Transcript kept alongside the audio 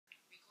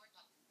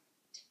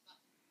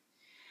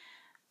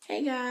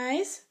Hey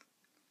guys.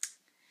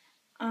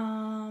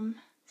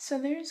 So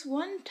there's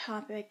one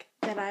topic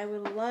that I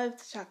would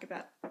love to talk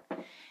about,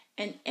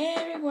 and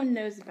everyone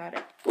knows about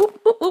it.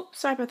 Oop,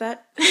 sorry about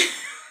that.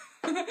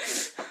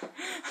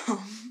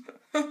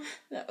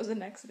 That was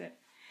an accident.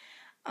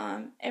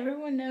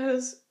 Everyone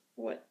knows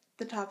what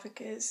the topic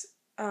is.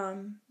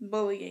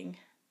 Bullying.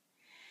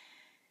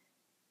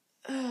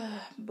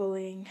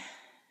 Bullying.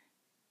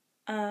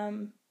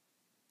 I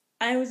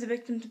was a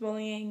victim to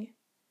bullying.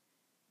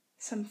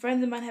 Some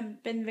friends of mine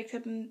have been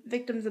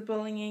victims of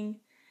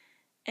bullying,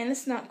 and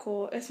it's not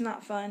cool, it's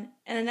not fun,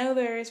 and I know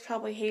there is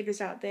probably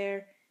haters out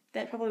there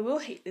that probably will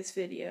hate this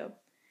video,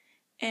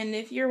 and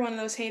if you're one of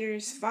those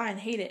haters, fine,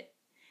 hate it.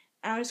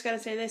 I just gotta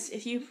say this,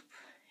 if you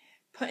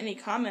put any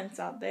comments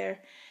out there,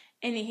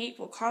 any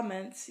hateful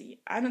comments,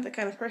 I'm not the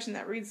kind of person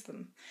that reads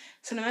them,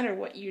 so no matter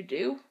what you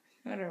do,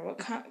 no matter what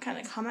kind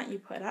of comment you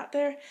put out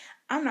there,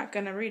 I'm not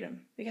gonna read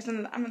them, because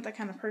I'm not that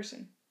kind of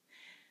person.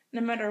 No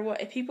matter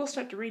what, if people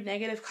start to read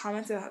negative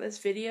comments about this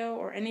video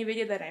or any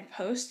video that I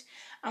post,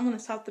 I'm going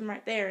to stop them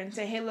right there and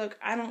say, hey, look,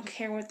 I don't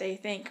care what they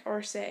think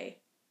or say.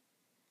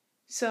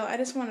 So I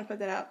just want to put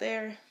that out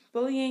there.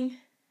 Bullying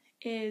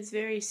is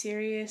very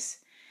serious,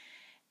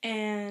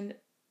 and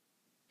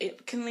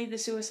it can lead to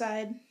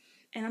suicide.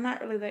 And I'm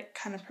not really that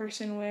kind of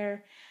person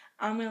where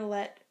I'm going to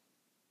let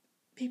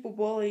people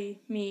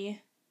bully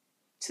me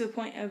to the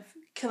point of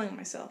killing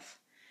myself.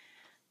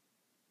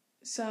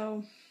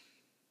 So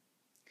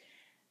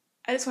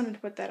I just wanted to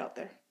put that out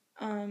there.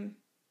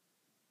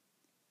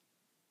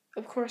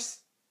 Of course,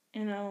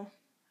 I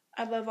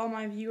love all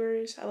my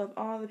viewers. I love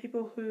all the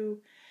people who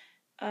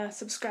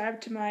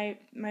subscribe to my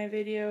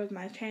videos,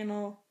 my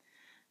channel.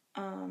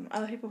 I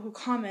love people who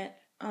comment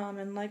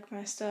and like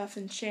my stuff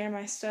and share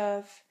my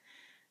stuff.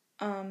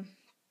 But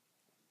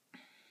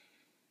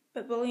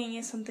bullying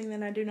is something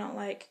that I do not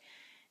like,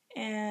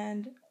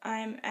 and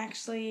I'm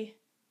actually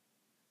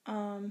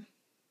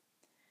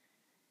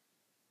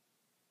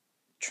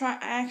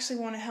I actually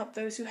want to help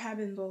those who have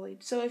been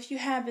bullied. So if you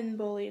have been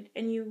bullied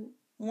and you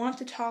want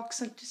to talk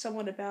to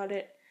someone about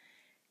it,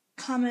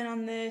 comment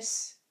on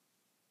this,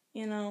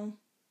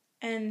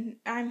 and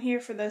I'm here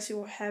for those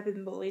who have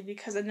been bullied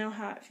because I know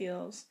how it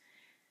feels.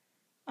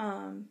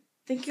 Thank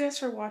you guys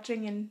for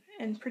watching,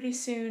 and pretty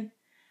soon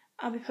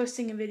I'll be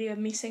posting a video of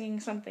me singing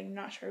something,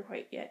 not sure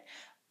quite yet.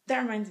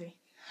 That reminds me,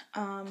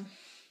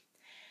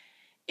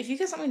 if you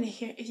guys want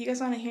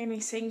to hear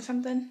me sing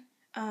something,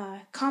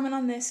 comment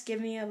on this, give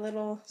me a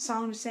little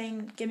song to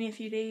sing, give me a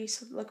few days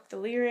to look at the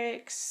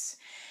lyrics.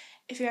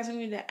 If you guys want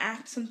me to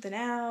act something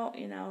out,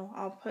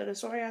 I'll put a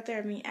story out there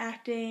of me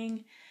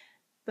acting,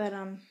 but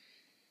I'm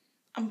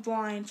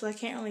blind, so I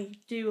can't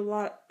really do a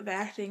lot of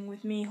acting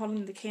with me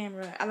holding the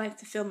camera. I like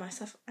to film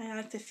myself. I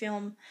like to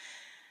film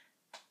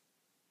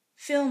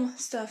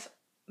stuff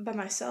by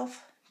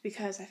myself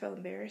because I feel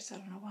embarrassed. I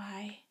don't know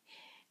why.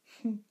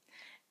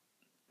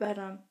 But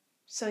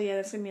so yeah,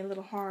 that's gonna be a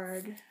little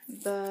hard,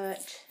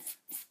 but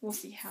we'll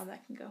see how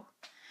that can go.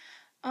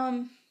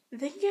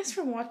 Thank you guys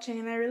for watching,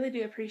 and I really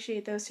do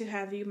appreciate those who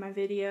have viewed my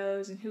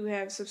videos and who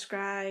have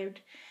subscribed.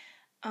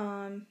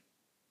 But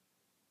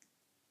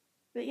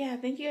yeah,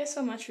 thank you guys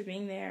so much for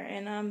being there,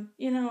 and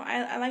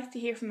I like to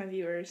hear from my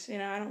viewers.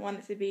 I don't want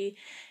it to be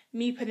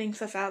me putting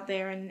stuff out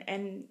there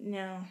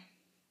and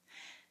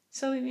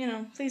So,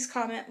 please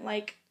comment,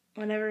 like,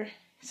 whatever,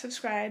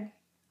 subscribe.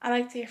 I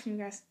like to hear from you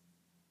guys.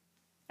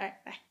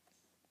 Alright, bye.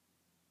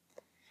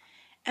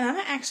 And I'm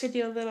going to actually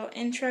do a little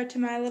intro to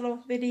my little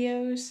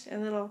videos, a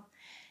little,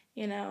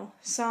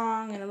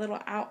 song, and a little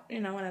out,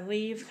 when I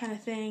leave kind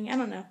of thing. I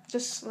don't know,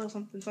 just a little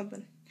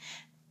something.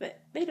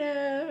 But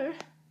later.